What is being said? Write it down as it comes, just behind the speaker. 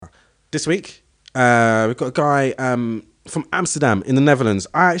This week, we've got a guy from Amsterdam in the Netherlands.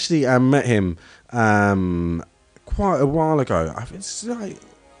 I actually met him quite a while ago. I think it's like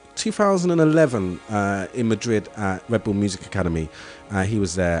 2011 in Madrid at Red Bull Music Academy. He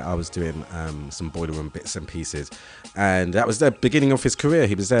was there. I was doing some Boiler Room bits and pieces, and that was the beginning of his career.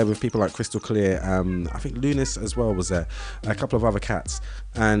 He was there with people like Crystal Clear. I think Lunis as well was there, a couple of other cats,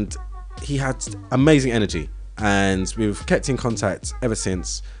 and he had amazing energy. And we've kept in contact ever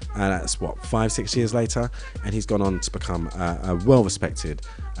since. That's 5-6 years later, and he's gone on to become a well-respected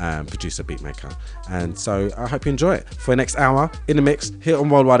producer, beatmaker. And so I hope you enjoy it. For the next hour in the mix here on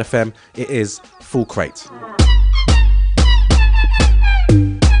Worldwide FM, it is Full Crate.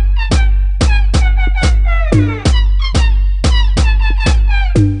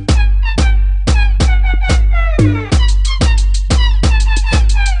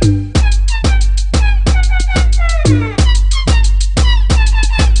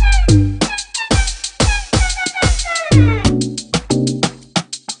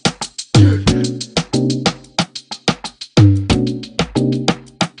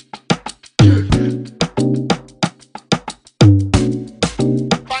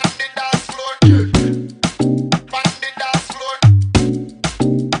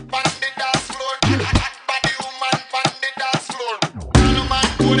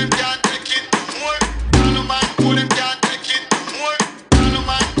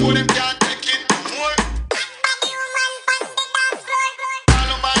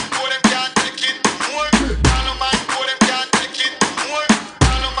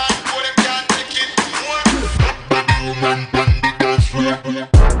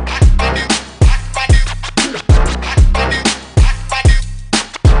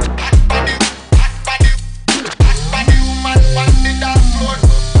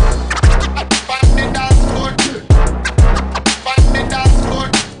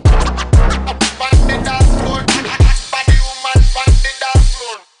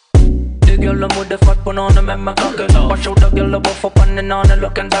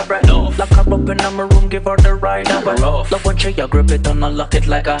 Grip it and unlock it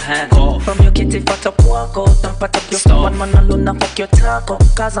like a handcuff. From your kitty fat up, walk out and pat up your stuff. One man alone and fuck your taco.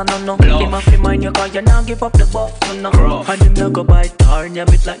 Cause I don't know him off in mind you cause you now give up the buff to no. And him now go by turn your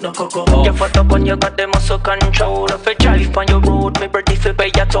bit like no cocoa. You fat up when you got the muscle control. If you drive on your road, me ready for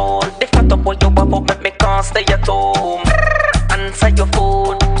pay your toll. The fat up when you pop up make me can't stay at home. Answer your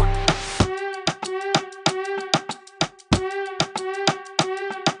phone.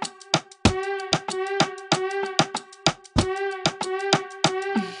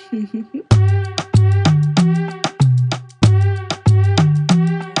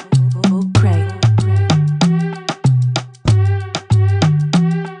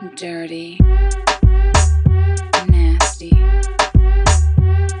 Dirty, nasty,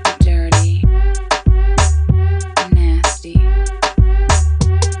 dirty, nasty,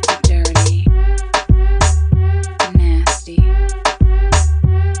 dirty, nasty,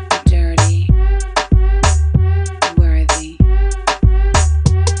 dirty, worthy,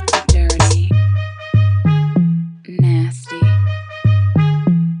 dirty,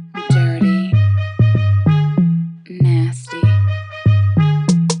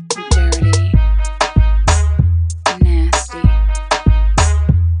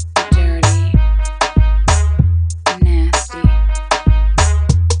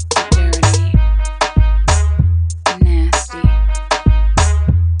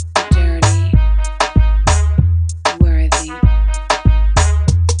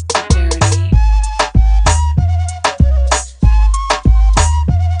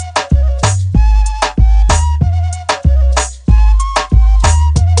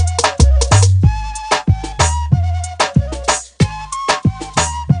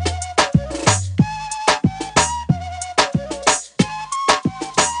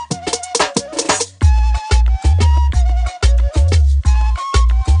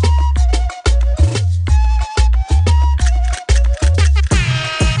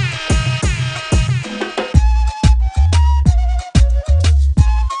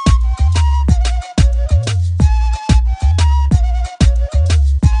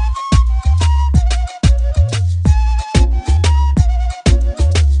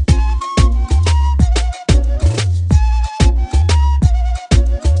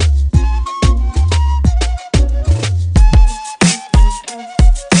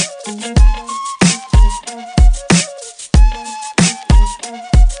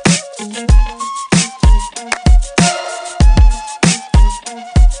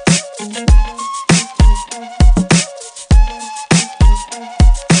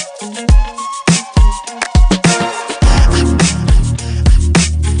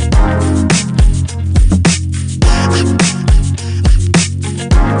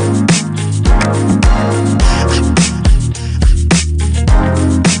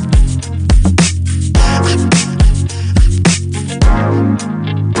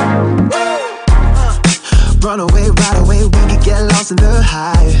 run away right away. We could get lost in the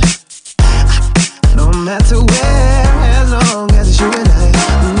high. No matter where, as long as it's you and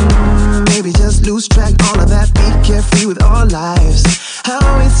I. Maybe just lose track, all of that. Be carefree with our lives.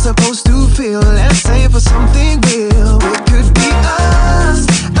 How it's supposed to feel. Let's say for something real. It could be us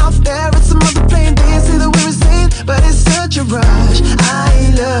out there at some other plane. They say that we're insane, but it's such a rush.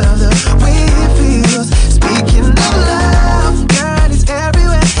 I love the way it feels. Speaking of love, girl, it's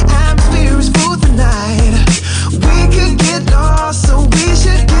everywhere. Atmosphere is full tonight. We could get lost, so we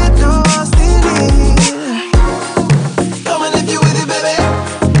should get lost in it. Come and if you're with it, baby,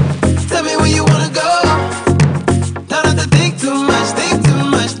 tell me where you wanna go. Don't have to think too much,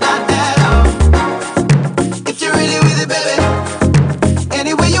 not at all. If you're really with it, baby,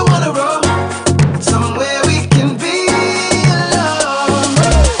 anywhere you wanna roll, somewhere we can be alone.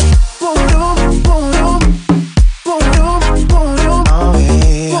 Oh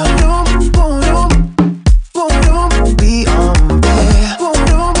yeah. Be on there.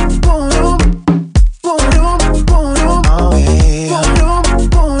 Oh yeah.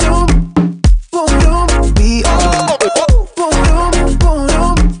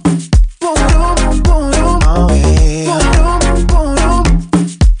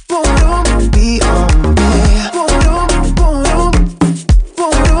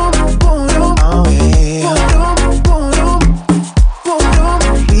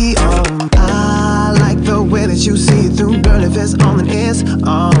 Be on. I like the way that you see it through, girl. If it's all it is,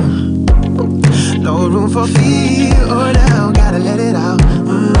 no room for fear or doubt. Gotta let it out.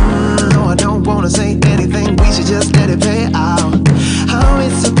 No, I don't wanna say anything. We should just let it play out. How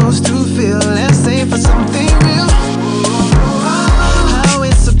it's supposed to feel. Let's say for something real. How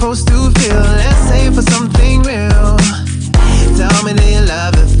it's supposed to feel. Let's say for something real. Tell me that you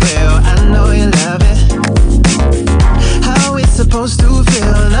love the thrill. I know you love it. How it's supposed to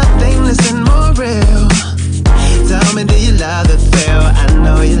feel. Nothing less than more real. Tell me that you love the thrill. I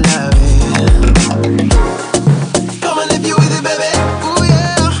know you love it. Come on if you with it, baby. Ooh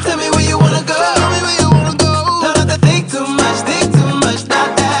yeah. Tell me where you wanna go. Don't have to think too much,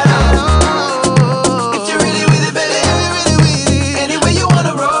 not at all. If you're really with it, baby, anywhere you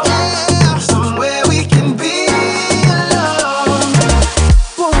wanna roll, somewhere we can be alone.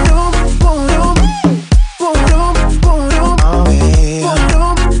 Oh yeah.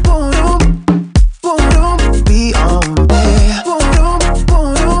 Be on there. Oh yeah. Be on.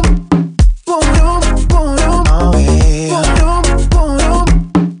 Be on there.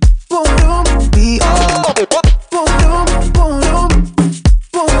 Be on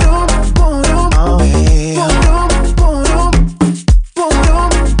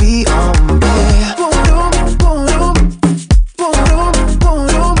there.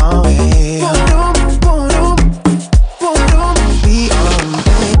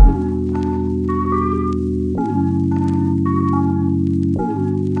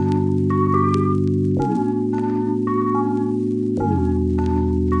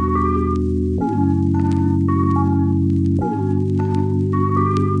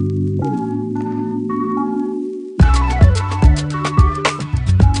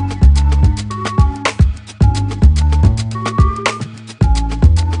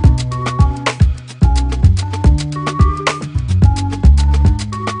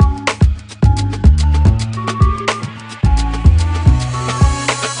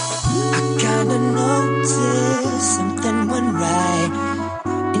 Kinda noticed something went right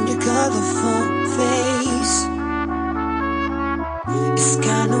in your colorful face. It's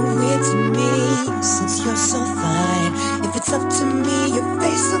kinda weird to me since you're so fine. If it's up to me, your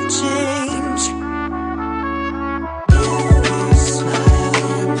face will change. You smile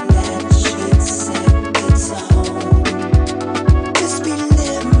and that should set the tone. Just be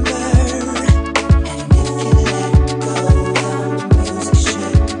limber, and if you let go, the music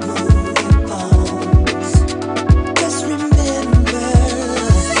should move your bones. Just remember,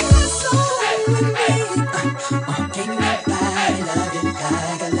 sing a song with me. Ain't nobody love you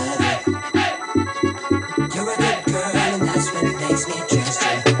like I love you. You're a good girl, and that's what makes me trust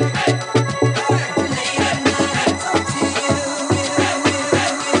you.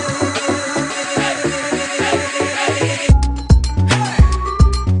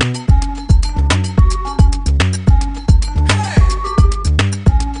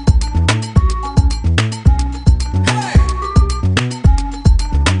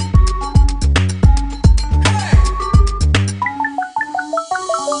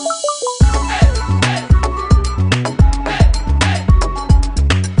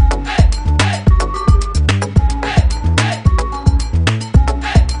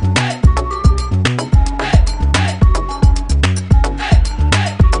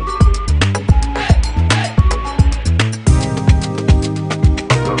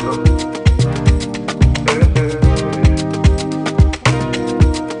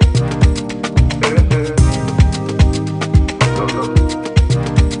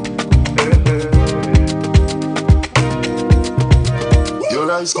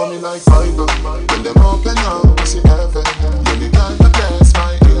 like Bible. When them open up, we see heaven. You the kind that bless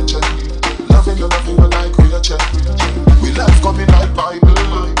my angel. Loving you like Rachel. We life coming like Bible.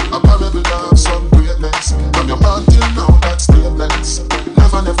 A parable of some greatness. From your man till now, that's stainless.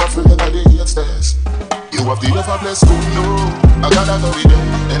 Never fear that the hate stairs. You have the ever blessed good love. I gotta go with you,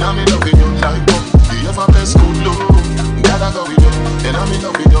 and I'm in love with you like one. The ever blessed good love. Gotta go with you, and I'm in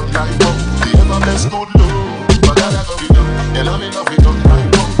love with you like one. The ever blessed good love. I gotta go with you, and I'm in love with you like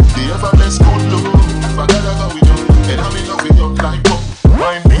one. The ever blessed good love. I gotta go with you, and I'm in love with you like one.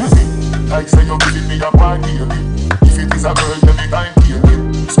 Wine busy, like say you're giving me a party, baby. If it is a girl, then me time baby.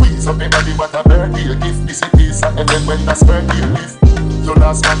 Squeeze up my body, what a birthday gift. This it is, and then when that's birthday gift. Your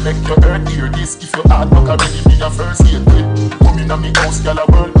last man make your earth hear this. If your heart knock already be your first aid kit. Come in a me house, girl, a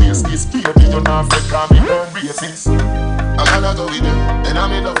world place this. Baby, you're not afraid, call me earn races. I gotta go with you, and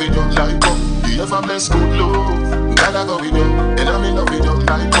I'm in love with you like one. The ever blessed good love. Gotta go with you, and I'm in love with you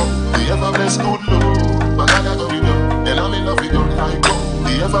like one. The ever blessed good love. I gotta go with you, and I'm in love with you like one.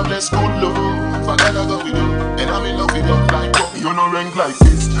 The ever blessed good love. I gotta go with you, and I'm in love with you like one. You no rank like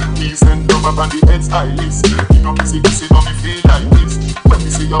this. Peace and love up on the head's high list. You know kissy, don't me feel like this. When we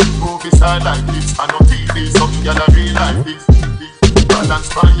see your movie style like this, I know TV, something y'all real like this. Balance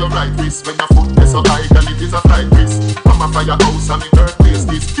by your right wrist. When your foot is so high, girl, it is a flight risk. Come up firehouse and me bird place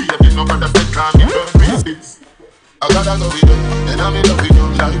this. Baby, no matter if it can, me bird place this. I gotta go with you, and I'm in love with you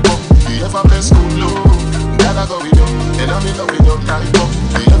like one. The ever blessed good love. Gotta go with you, and I'm in love with you like one.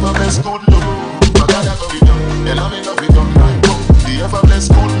 The ever blessed good love. I gotta go with you, and I'm in love with you like one. The ever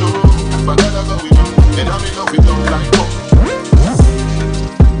blessed good love. I gotta go with you, and I'm in love with you like one.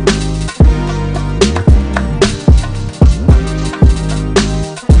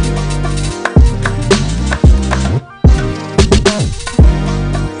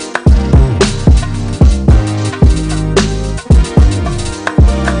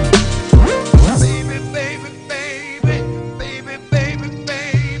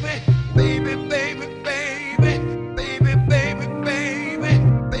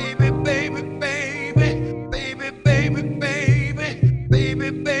 Baby,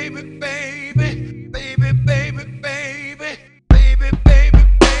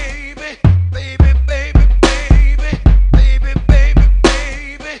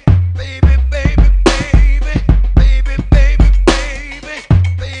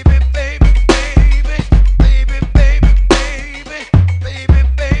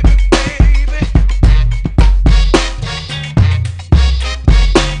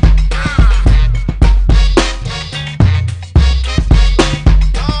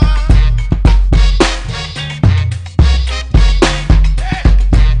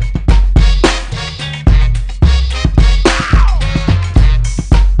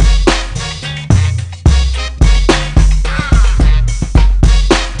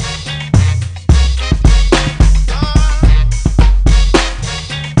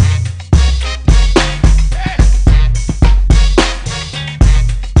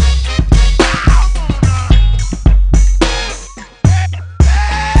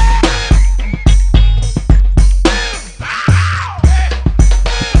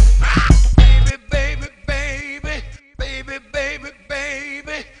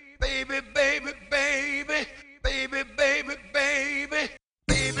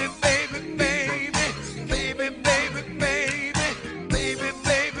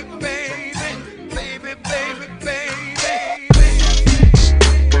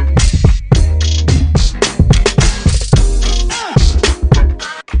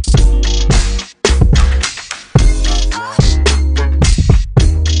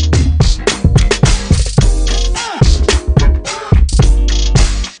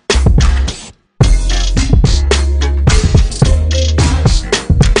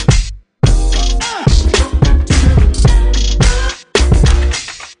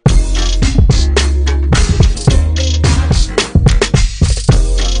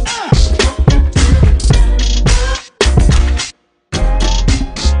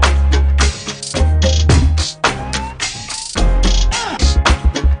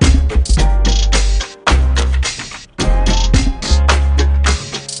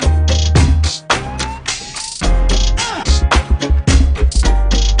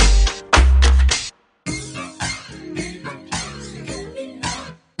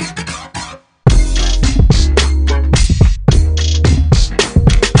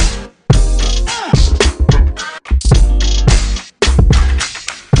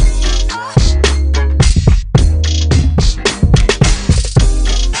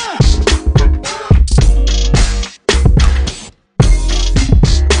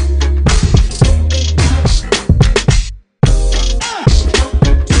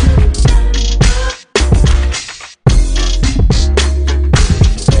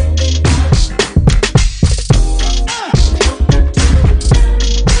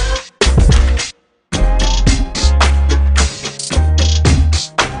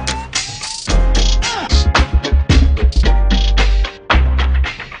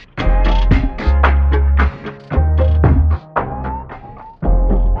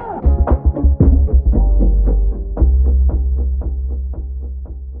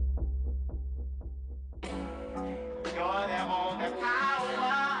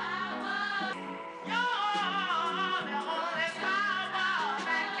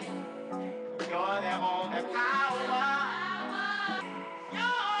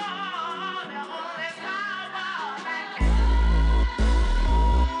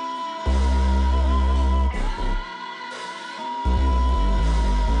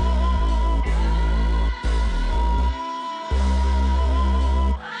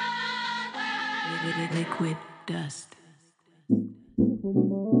 dust.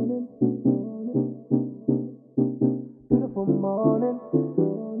 Beautiful morning.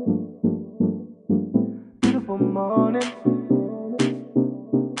 Beautiful morning.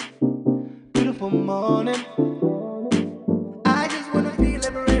 Beautiful morning. I just wanna be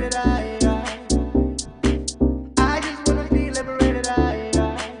liberated. I just wanna be liberated. I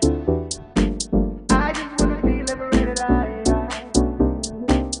just wanna be liberated.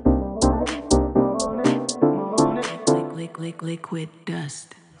 Liquid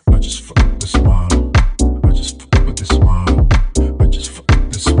dust. I just fuck with the smile. I just fuck with the smile. I just fuck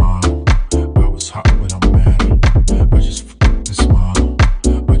with the smile. I was hot when I'm mad. I just fuck with the smile.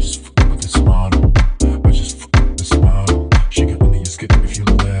 I just fuck with the smile. I just fuck with the smile. She got under your skin if you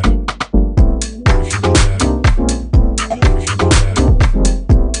let her. If you let her. If you let her.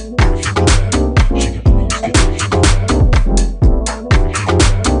 If you let her. She got under your skin if you let her.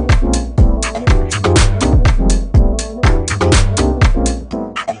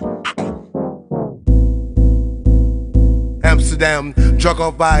 Amsterdam, drunk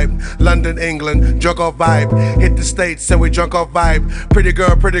off vibe. London, England, drunk off vibe. Hit the States and we drunk off vibe. Pretty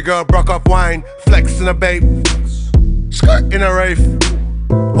girl, broke off wine. Flexing a babe. Skirt in a rave.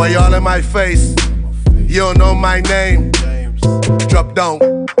 Why y'all in my face? You don't know my name. Drop down.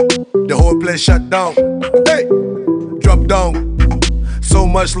 The whole place shut down. Hey, drop down. So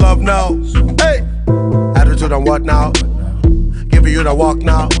much love now. Hey, attitude on what now? Giving you the walk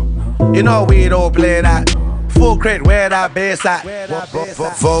now. You know we don't play that. Full crate, where that bass at?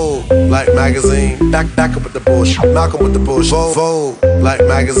 Vogue, like magazine. Back up with the bullshit. Malcolm with the bullshit. Vogue, like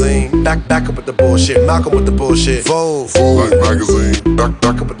magazine. Back up with the bullshit. Malcolm with the bullshit. Vogue, like magazine.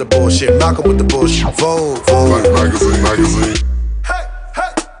 back up with the bullshit. Malcolm with the bullshit. Vogue, Like magazine.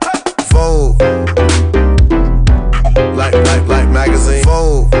 Vogue, like magazine.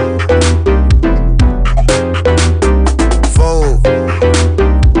 Vogue, Vogue,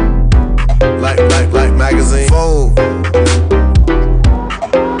 like magazine. Vogue.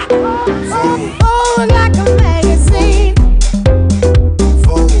 Oh, like a magazine.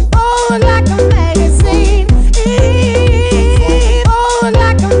 Oh, like a magazine. Oh,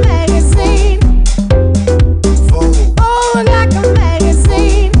 like a magazine. Oh, like a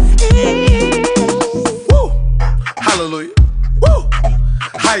magazine. Woo! Hallelujah. Woo!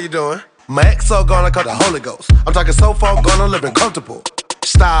 How you doing? My ex so gonna cut the Holy Ghost. I'm talking so far gonna living comfortable.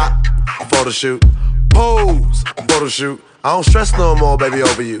 Stop, photo shoot. Pose, photo shoot. I don't stress no more, baby,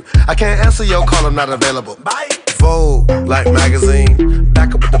 over you. I can't answer your call, I'm not available. Bye. Vogue, like magazine.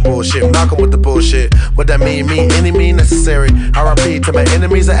 Back up with the bullshit. Malcolm with the bullshit. What that mean? Any mean necessary. R.I.P. to my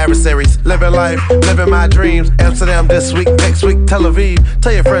enemies and adversaries. Living life, living my dreams. Amsterdam this week, next week, Tel Aviv.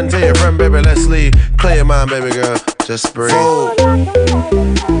 Tell your friend, baby, let's leave. Clear your mind, baby girl. Just breathe. Vogue.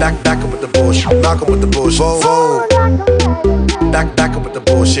 Back up with the bullshit. Malcolm with the bullshit. Vogue. Back up with the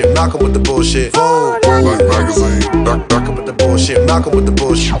bullshit. Malcolm with the bullshit. Vogue. Like magazine. Back up with the bullshit. Malcolm with the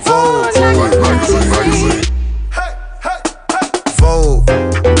bullshit. Vogue. Like magazine. Vogue,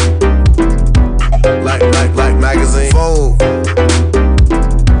 like magazine. Vogue,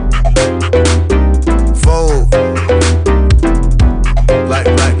 Vogue,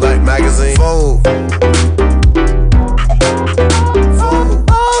 like magazine. Vogue, Vogue,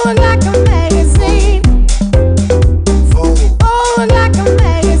 Oh, like a magazine. Vogue, Oh, like a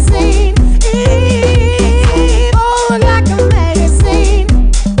magazine. Oh, like a magazine.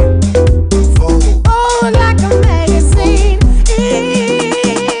 Vogue. Oh, like a magazine.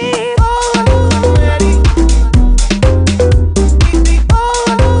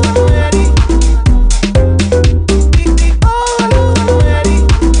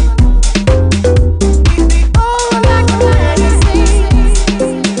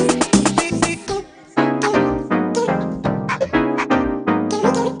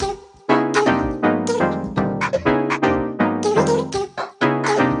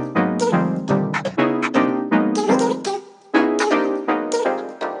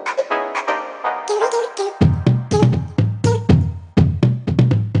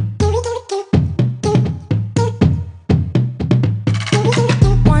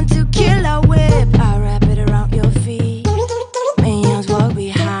 Want to kill a whip? I wrap it around your feet. Minions walk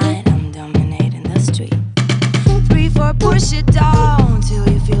behind. I'm dominating the street. 3, 4, push it down till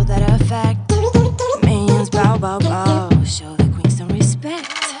you feel that effect. Minions bow, bow, bow. Show the queen some respect.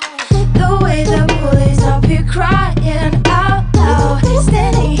 The way the bullies up here crying out loud.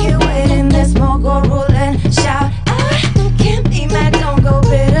 Standing here waiting, the smoke go roll and shout. I can't be mad, don't go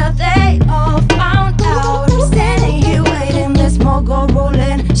bitter. They all found out. Standing here waiting, the smoke go roll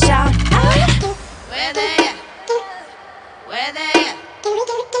and shout. Where they at? Where they at?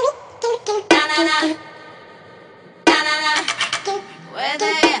 Na na na.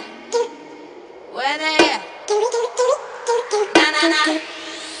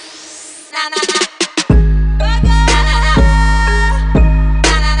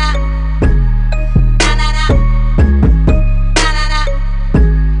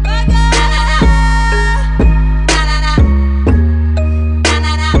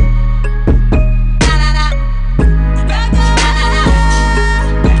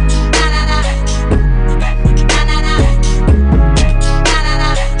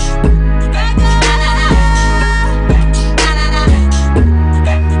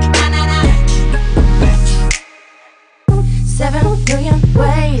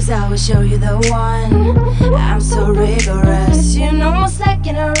 show you the one. I'm so rigorous, you know I'm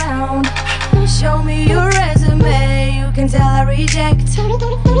slacking around. Show me your resume, you can tell I reject.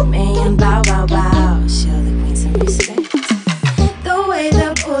 Me and bow, bow, bow, show the queen some respect. The way the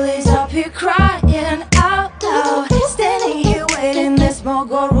bullies up here crying out loud, standing here waiting, this more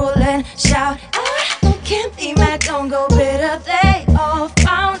go roll and shout. I can't be mad, don't go bitter, they all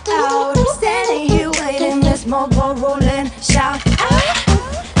found out. Standing here waiting, this more go roll and shout.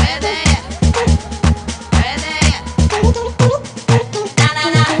 Where they at? Where they at? Na na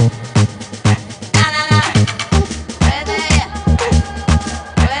na, na na na. Where they at?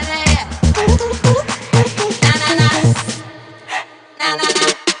 Where they at?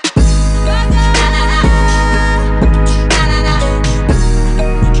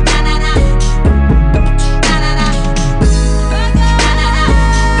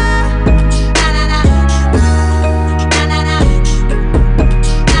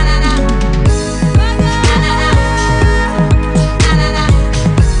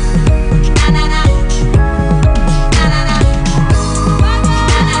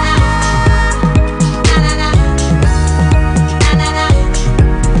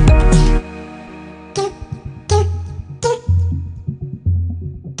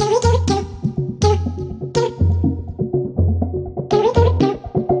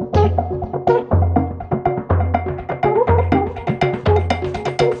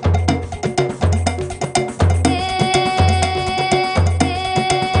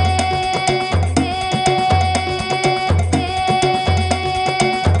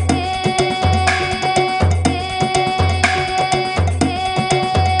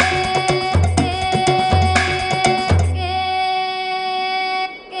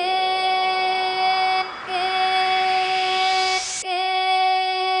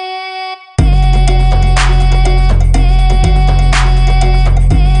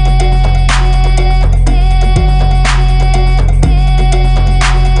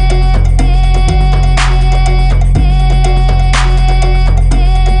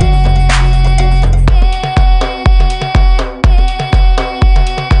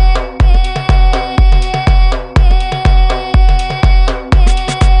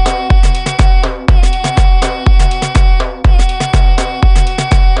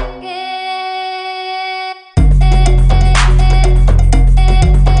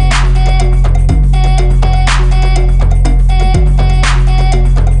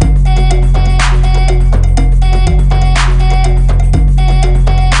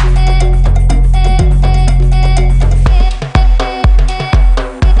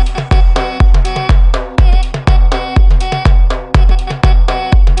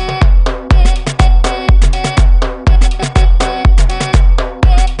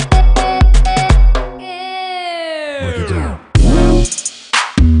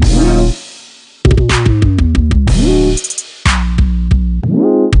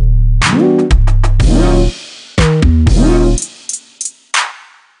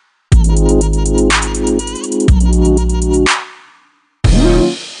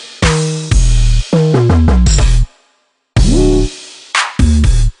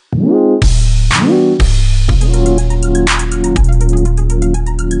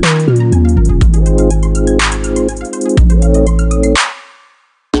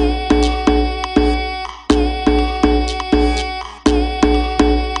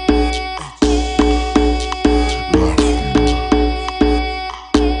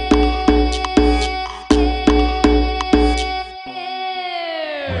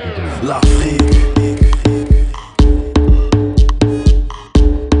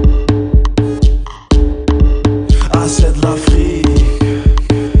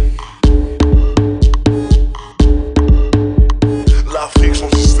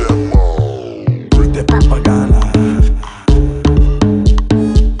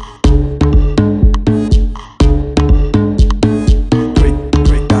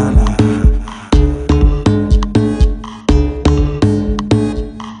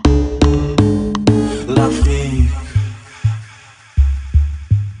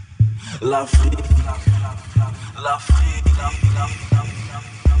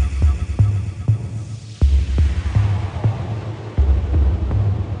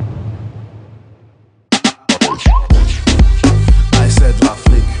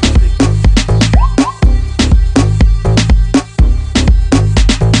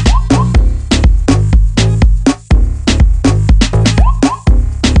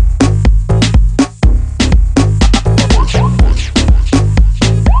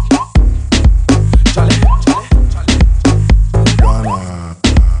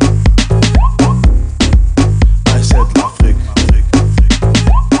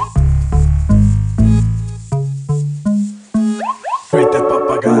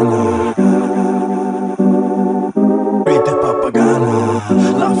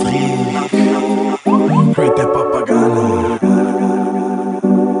 l'Afrique, pretty papagana.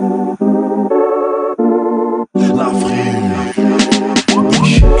 L'Afrique, the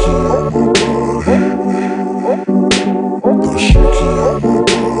shaky on my body, the shaky on my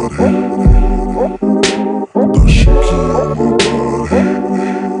body, the shaky on my body,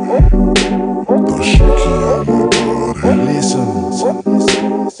 the shaky on my body. Listen,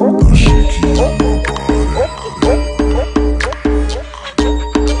 the shaky on my body.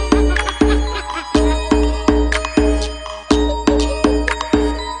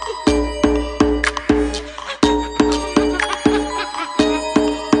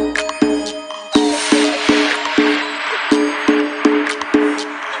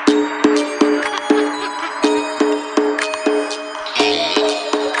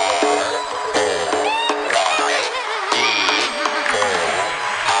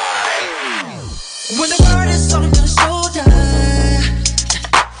 When the world is on your shoulder,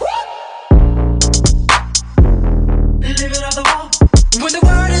 live it off the wall. When the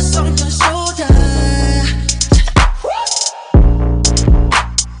world is on your shoulder,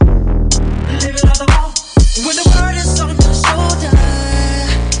 live it off the wall. When the world is on your shoulder,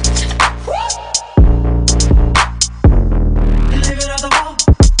 live it off the wall.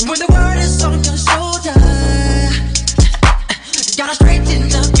 When the world is on your shoulder, gotta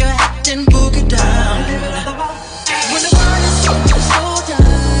straighten up your act and boogie down. When the world is on your shoulder,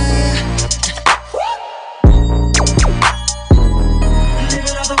 live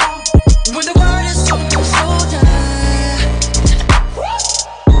it off the wall. When the world is on your shoulder,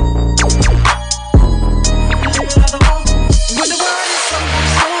 live it off the wall. When the world is on your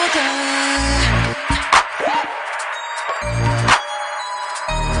shoulder,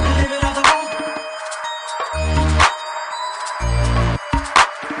 live it off the wall.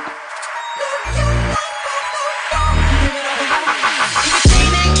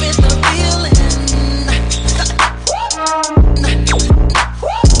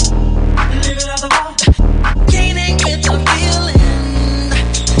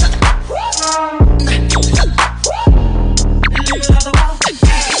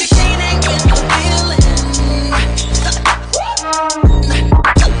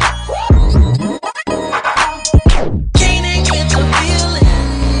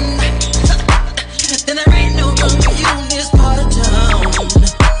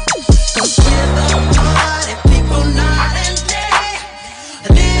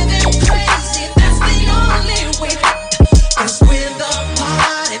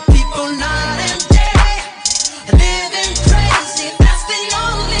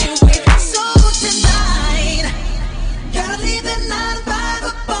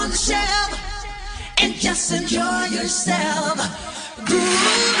 Just enjoy yourself.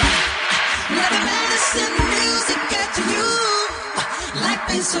 Groove. Let the medicine music get to you. Life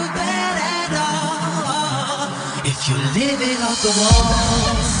ain't so bad at all if you live it off the wall.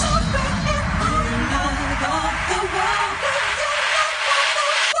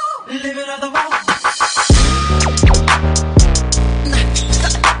 Live it off the wall.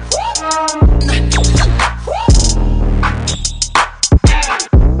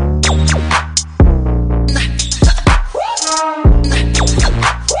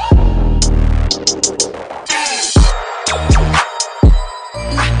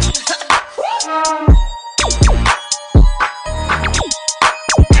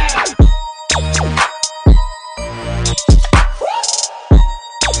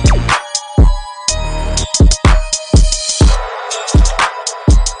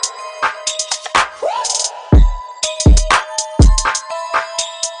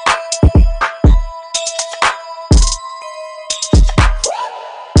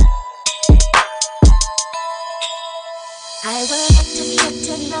 I would like to get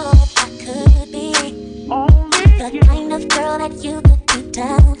to know if I could be the kind of girl that you could be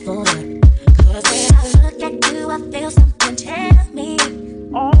down for. Cause when I look at you, I feel something tell me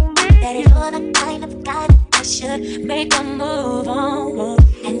that you're the kind of guy that I should make a move on.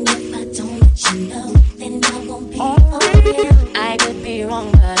 And if I don't let you know, then I won't be for real. I could be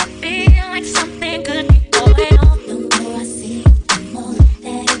wrong, but I feel like something could be going on. The more I see you, the more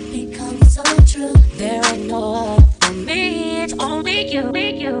that it becomes so true. There ain't no other for me, it's only you.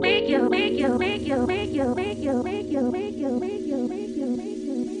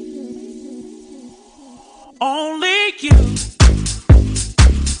 Only you.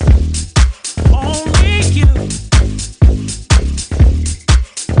 Only you.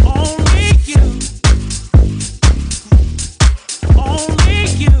 Only you. Only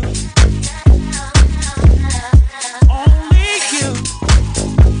you. Only you.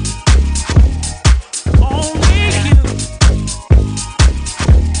 Only you.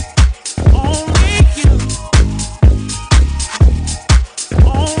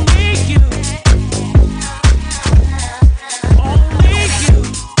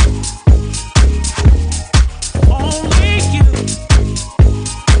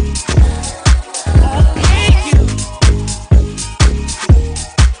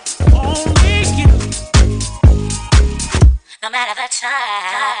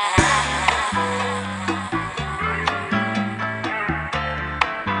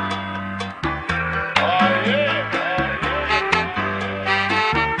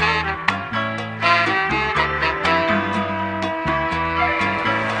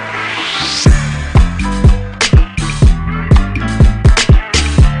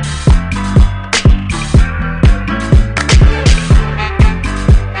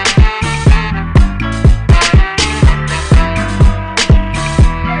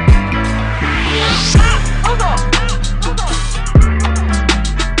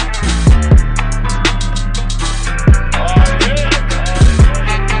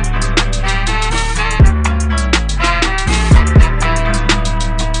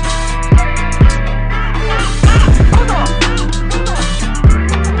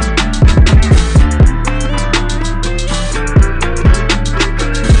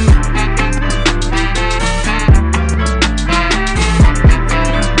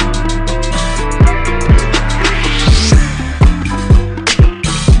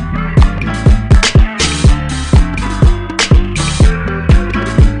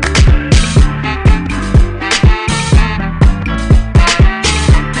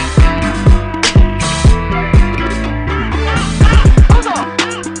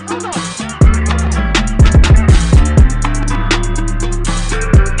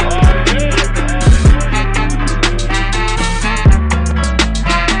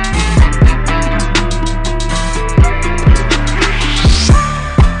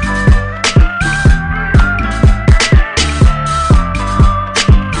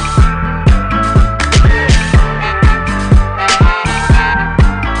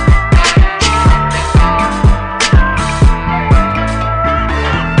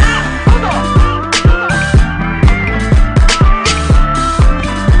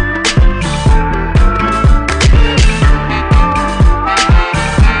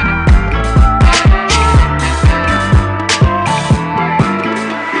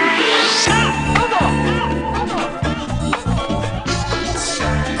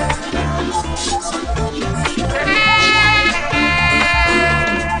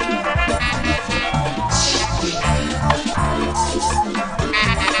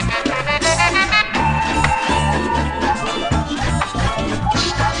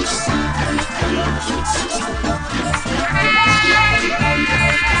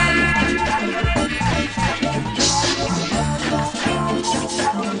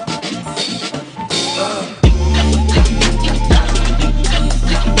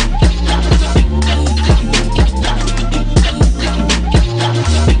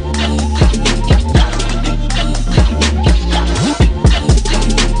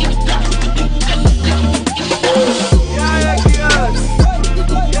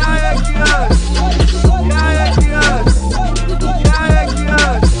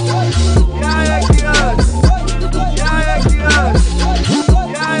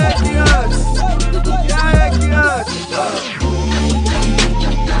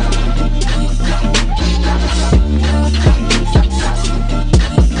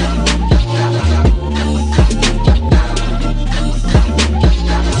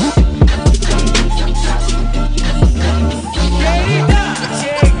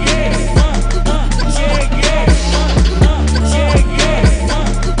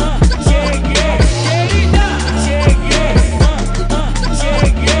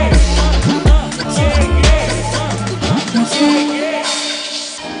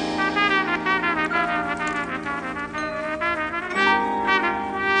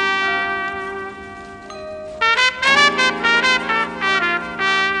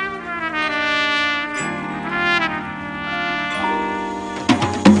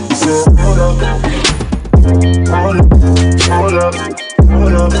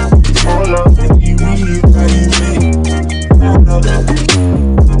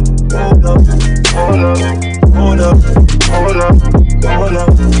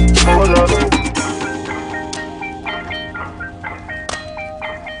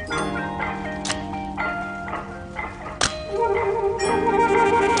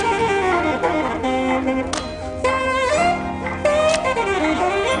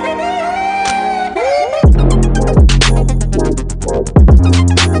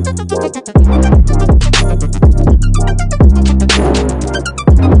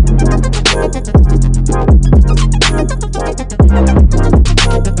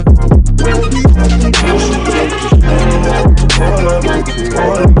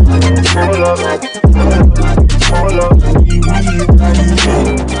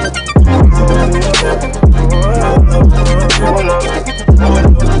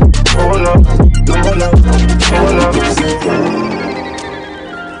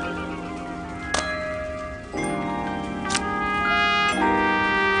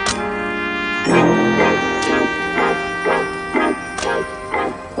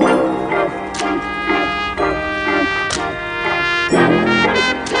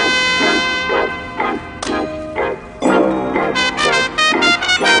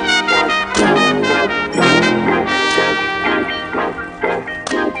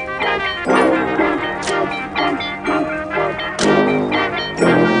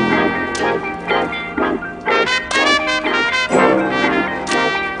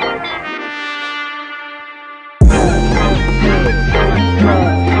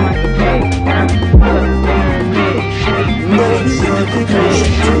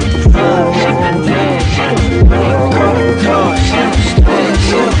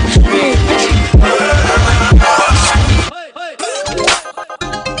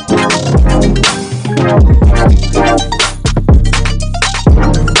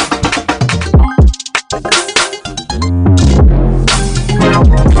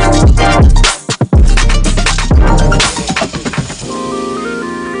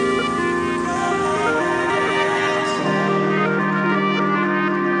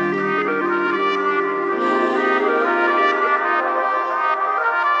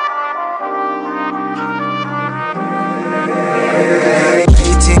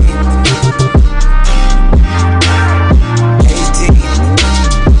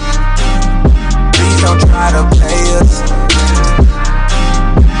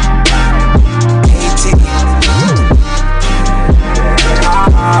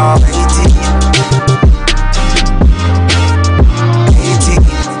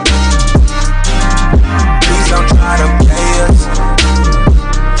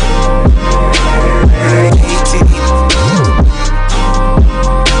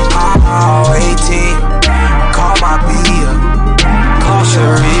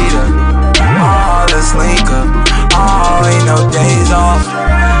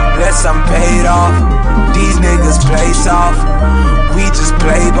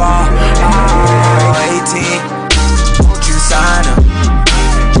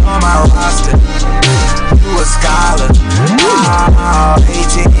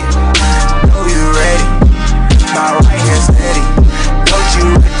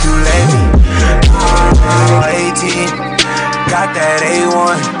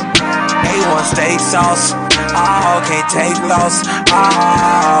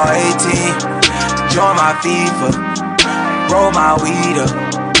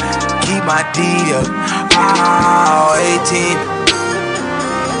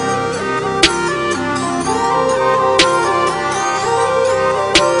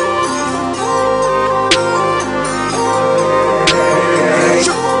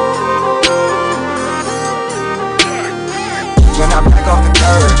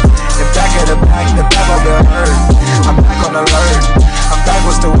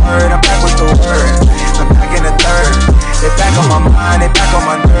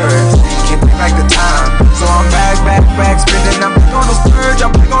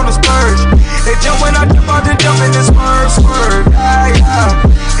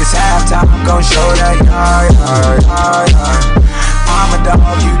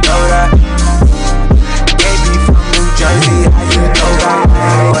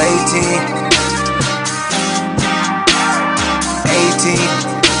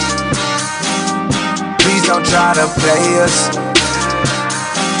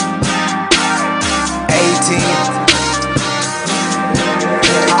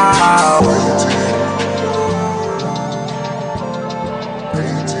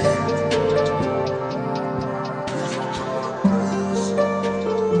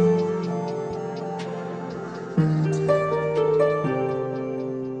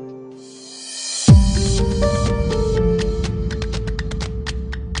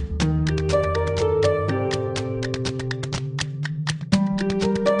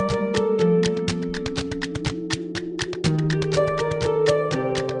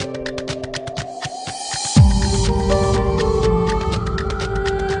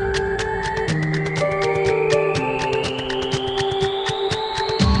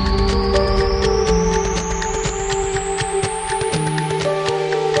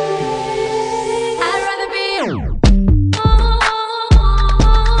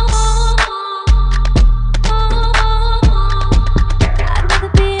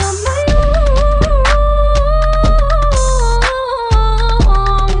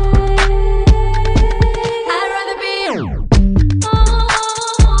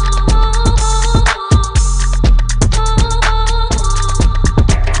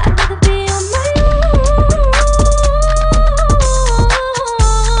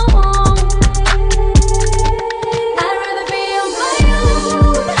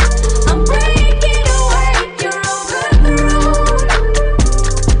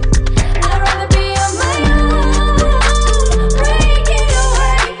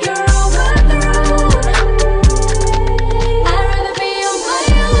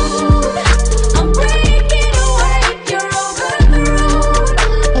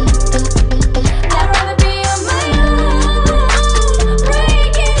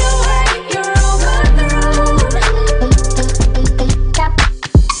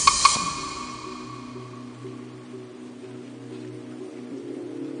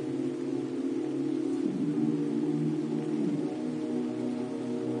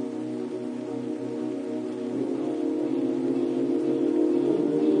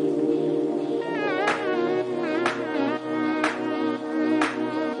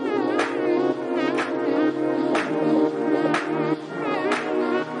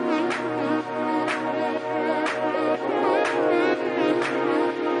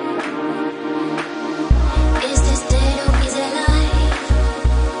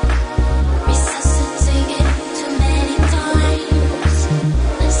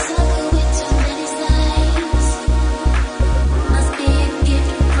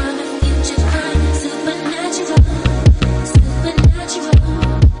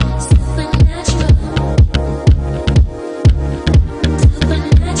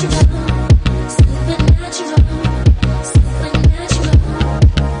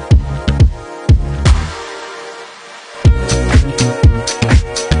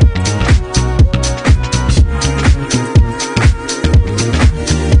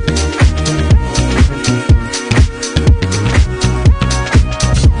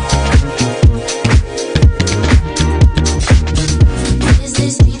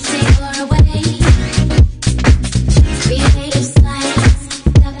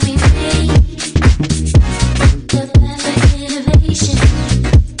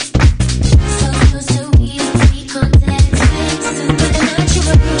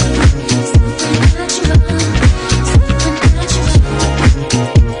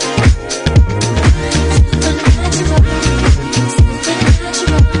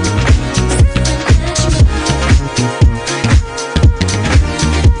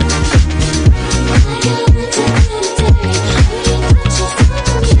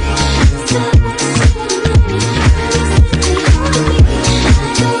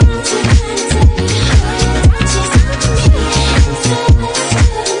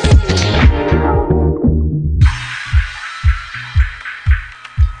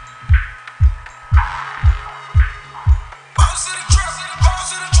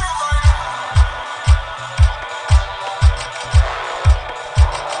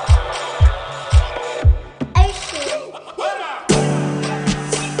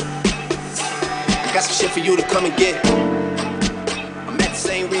 come and get. I'm at the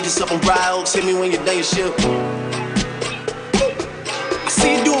same Regis up on Briar Oaks. Hit me when you're done your shift. I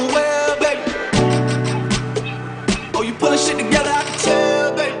see you doing well, baby. Oh, you pulling shit together, I can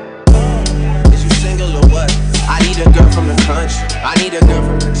tell, baby. Is you single or what? I need a girl from the country. I need a girl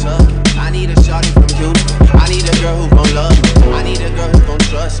from Kentucky. I need a shawty from Houston. I need a girl who gon' love me. I need a girl who gon'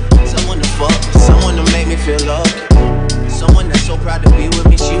 trust me. Someone to fuck with. Someone to make me feel loved. Someone that's so proud to be with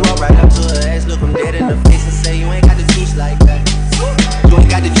me. She walk right up to her ass, look him dead in the face and say, you ain't got the juice like that. You ain't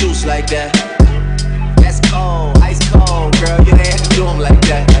got the juice like that. That's cold, ice cold, girl. You ain't had to do him like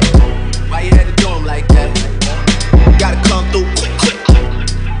that. Why you had to do him like that? You gotta come through quick, quick.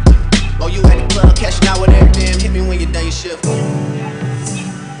 Oh, you at the club, cashing out with every damn. Hit me when you're done your shift.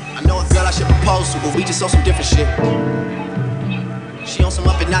 I know a girl I should propose to, but we just on some different shit. She on some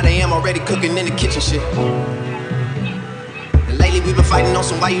up at 9 a.m. already cooking in the kitchen shit. And lately we been fighting on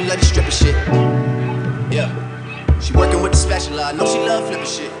some why you let it strip and shit. Yeah, she working with the spatula, I know she love flipping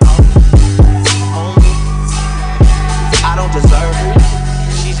shit. On me, I don't deserve her.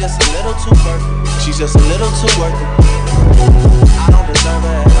 She's just a little too perfect. She's just a little too worth it. I don't deserve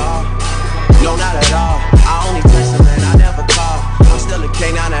her at all. No, not at all. I only text her, man, I never call. I'm still a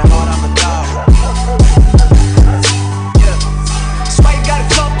K9 at heart, I'm a dog. Yeah, that's why you gotta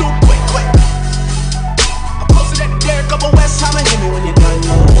come through quick, quick. I posted at the Derrick up on West Ham and hit me when you're done,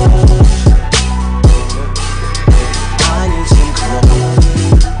 yo. I need some company.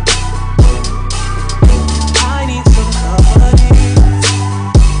 I need some company.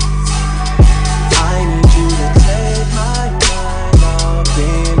 I need you to take my mind off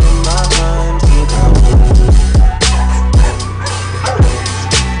being in my mind without you.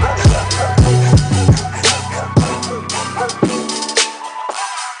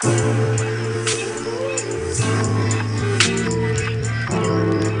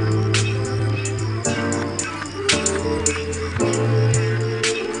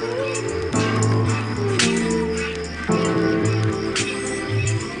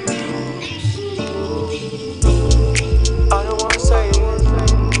 I don't wanna say it,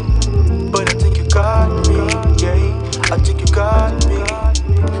 but I think you got me, yeah. I think you got me, yeah.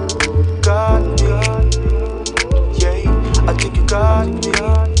 I think you got me,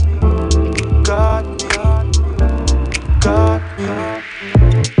 got me.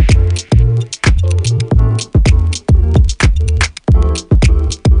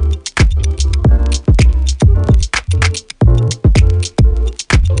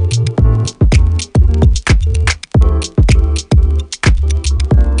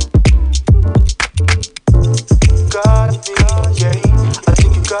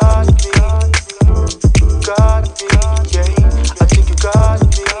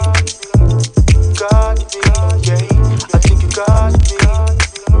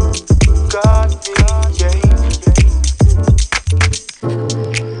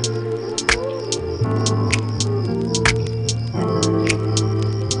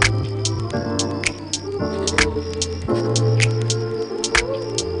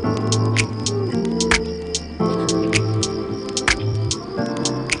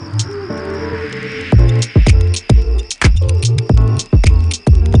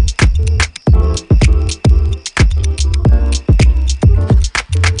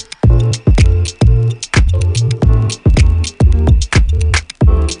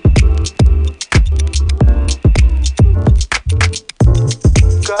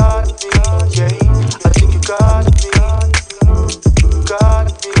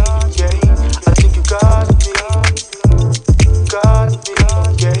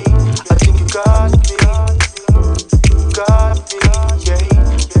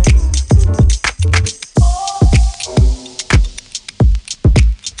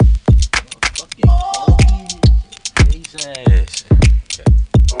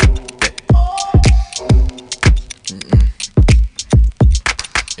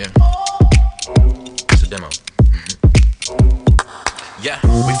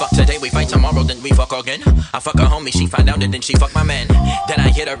 She fuck my man. Then I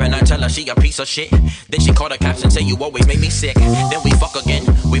hit her and I tell her she a piece of shit. Then she call the cops and say you always make me sick. Then we fuck again.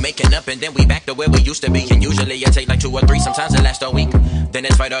 We making up and then we back to where we used to be. And usually it take like 2 or 3. Sometimes it lasts a week. Then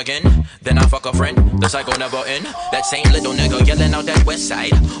it's fight again. Then I fuck a friend. The cycle never end. That same little nigga yelling out that west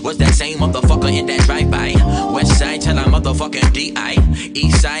side was that same motherfucker in that drive-by. West side till I motherfucking D.I.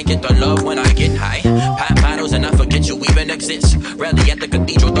 East side get the love when I get high. Pop bottles and I forget you even exist. Rally at the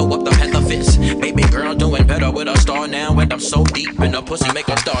cathedral, throw up the panther fist. Baby girl doing better with a star now. And I'm so deep in the pussy, make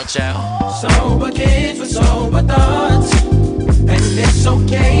a star child. Sober kids with sober thoughts. And it's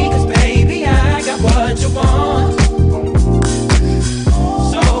okay, cause baby I got what you want.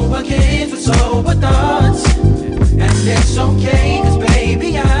 Sober kids with sober thoughts. it's okay, 'cause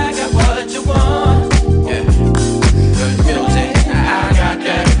baby, I got what you want. Yeah. Good music, I got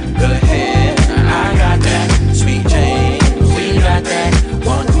that. Good head, I got that. Sweet Jane, we got that.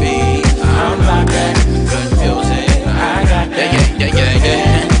 One beat, I'm about that. Good music, I got that. Yeah.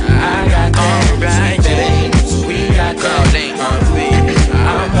 I got that. Alright, James, we got girl, that. ain't on beat.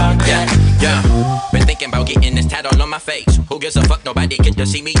 I'm about that. Yeah. Been thinking about getting this tattoo on my face. Who gives a fuck? Nobody get to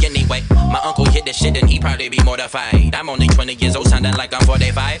see me anyway. My uncle hit this shit and he probably be mortified. I'm only 20 years old, sounding like I'm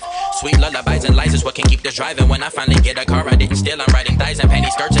 45. Sweet lullabies and lies is what can keep this driving. When I finally get a car, I didn't steal. I'm riding thighs and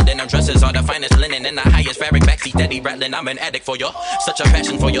panty skirts and denim dresses. All the finest linen and the highest fabric. Backseat steady rattling. I'm an addict for you. Such a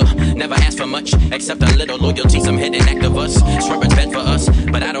passion for you. Never ask for much except a little loyalty. Some hidden act of us. Swear it's bad for us,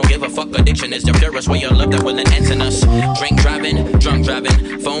 but I don't give a fuck. Addiction is the purest way of love that will enhance in us. Drink driving, drunk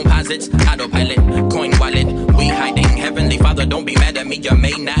driving, phone posits, autopilot, coin wallet. We hiding. Heavenly Father, don't be mad at me. You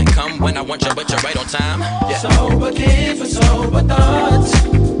may not come when I want you, but you're right on time. Yeah. Sober kids with sober thoughts,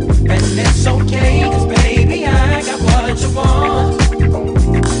 and it's okay, 'cause baby, I got what you want.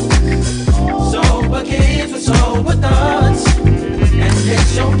 Sober kids with sober thoughts, and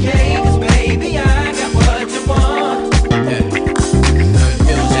it's okay, 'cause baby, I got what you want. Yeah. Good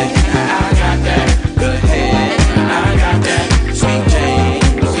music, I got that. Good head, I got that. Sweet Jane,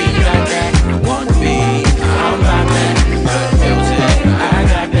 we got that. One beat, I'm about that. Good music, I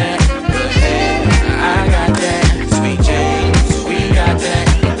got that. Good head, I got that. Sweet Jane, we got that.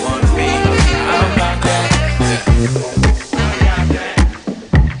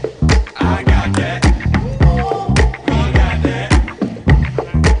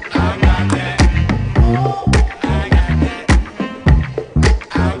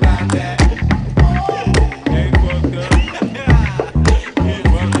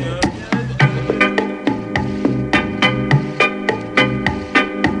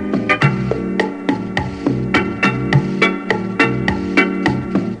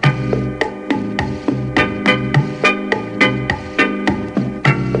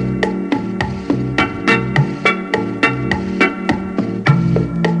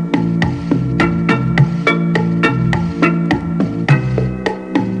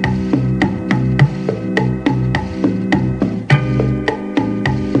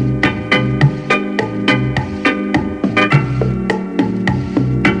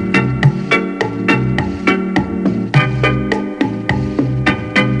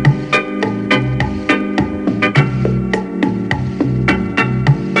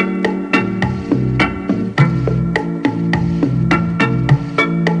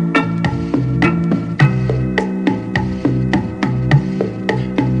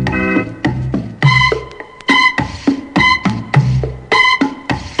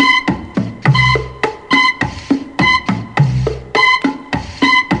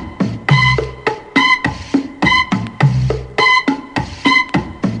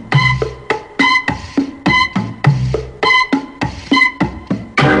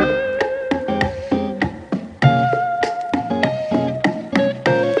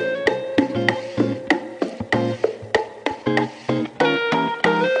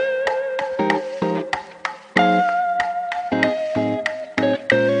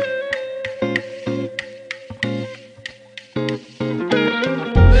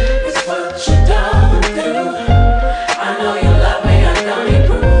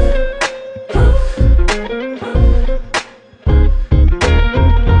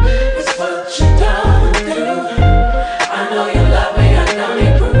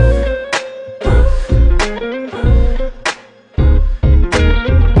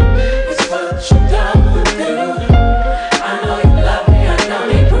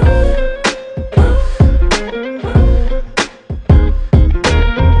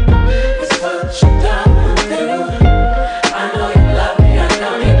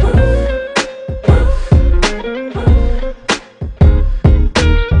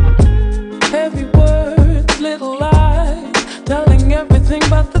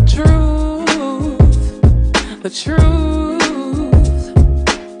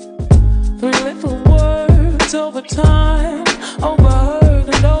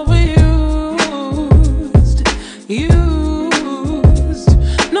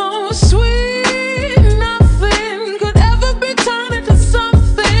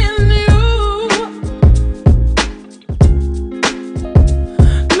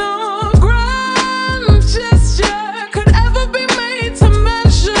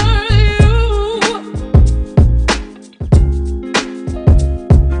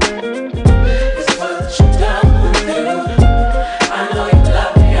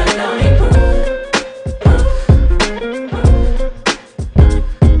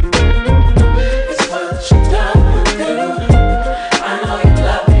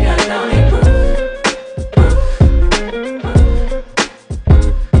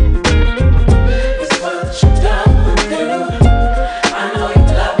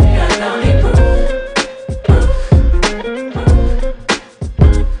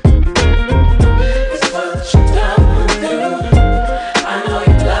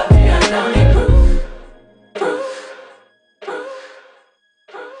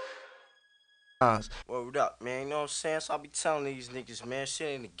 Word up, man. You know what I'm saying? So I be telling these niggas, man, shit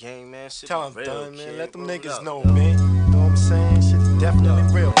ain't the game, man. Shit Tell be them, real, done, man. kid. Let them Word niggas up, know, yo. man. You know what I'm saying? Shit's definitely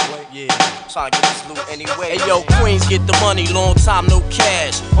real, boy. Yeah, trying to get this loot anyway. Hey yo, Queens get the money, long time no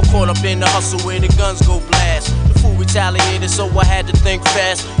cash. I'm caught up in the hustle where the guns go blast. The fool retaliated, so I had to think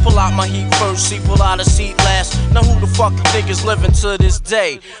fast. Pull out my heat first, see, pull out a seat last. Now who the fuck you think is living to this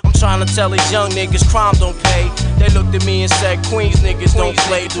day? I'm trying to tell these young niggas crime don't pay. They looked at me and said, Queens niggas don't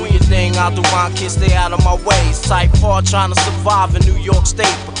play. Do your thing, I'll do mine, kid, stay out of my ways. Type hard, trying to survive in New York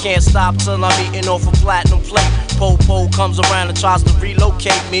State, but can't stop till I'm eating off a platinum plate. Po comes around and tries to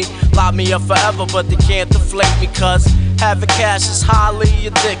relocate me. Lock me up forever, but they can't deflate me, cause having cash is highly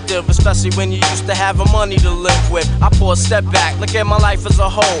addictive, especially when you used to having money to live with. I pour a step back, look at my life as a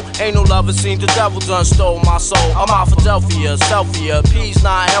whole. Ain't no love, it seems the devil done stole my soul. I'm out Philadelphia, Selfia, P's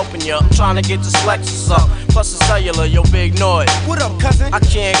not helping ya. I'm trying to get this Lexus up, plus the cellular, yo, big noise. What up, cousin? I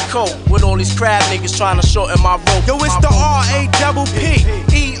can't cope with all these crab niggas trying to shorten my rope. Yo, it's the R-A-P-P-E-R-N-O-Y-D.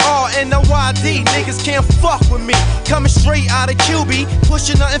 Niggas can't fuck with me. Coming straight out of QB,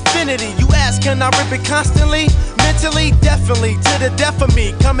 pushing the infinity. You ask, can I rip it constantly? Mentally, definitely, to the death of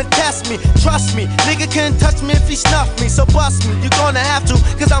me. Come and test me, trust me. Nigga couldn't touch me if he snuffed me, so bust me. You gonna have to,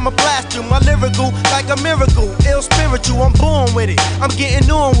 cause I'ma blast you. My lyrical, like a miracle. Ill spiritual, I'm born with it. I'm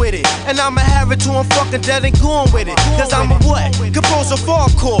getting on with it. And I'ma have it till I'm fucking dead and gone with it. Cause I'm a what? Composer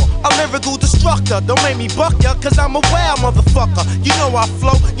hardcore. A lyrical destructor. Don't make me buck ya, cause I'm a wild motherfucker. You know I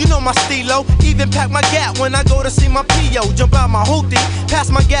flow, you know my stilo. Even pack my gap when I go to see my P.O. Jump out my hoopty, pass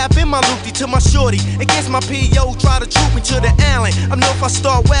my gap in my loopty to my shorty. Against my P.O. try to troop me to the alley. I know if I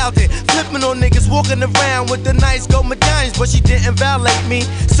start wildin', flipping on niggas walking around with the nice gold medallions, but she didn't violate me,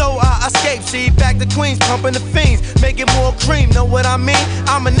 so I escaped. See, back to Queens, pumping the fiends, making more cream. Know what I mean?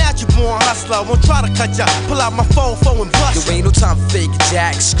 I'm a natural born hustler. Won't try to cut ya. Pull out my phone and bust. There ain't no time for fake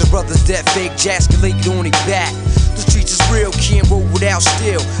jacks, cause brothers that fake jacks can lay it on their back. The streets is real, can't roll without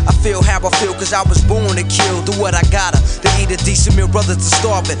steel. I feel how I feel, cause I was born to kill. Do what I gotta, to eat a decent meal, brothers are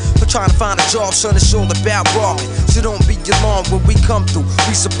starving. For trying to find a job, son, it's all about robbing. So don't be alarmed when we come through.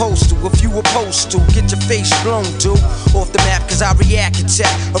 We supposed to, if you opposed to, get your face blown, dude. Off the map, cause I react and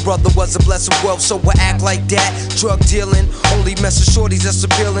chat. A brother was a blessed wealth, so I act like that. Drug dealing, only messing shorties that's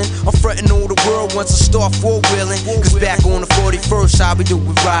appealing. I'm frontin' all the world once I start four-wheeling. Cause back on the 41st, how we do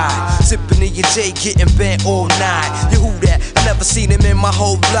it ride. Sippin' E and J, getting bent all night. You who that? I never seen him in my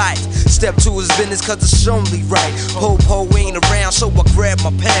whole life. Step to his business cause it's only right. Po ain't around, so I grab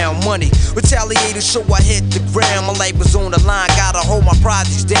my pound money. Retaliated, so I hit the ground. My life was on the line, gotta hold my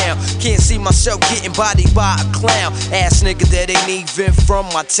projects down. Can't see myself getting bodied by a clown. Ass nigga that ain't even from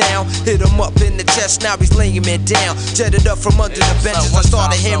my town. Hit him up in the chest, now he's laying me down. Jetted up from under the benches, I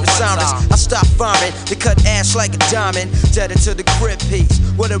started hearing sirens. I stopped firing, they cut ass like a diamond. Jetted to the crib piece,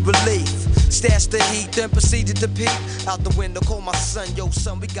 what a relief. Stashed the heat, then proceeded to peek out the window. Call my son, yo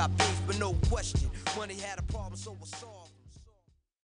son, we got beef, but no question. Money had a problem, so I solved.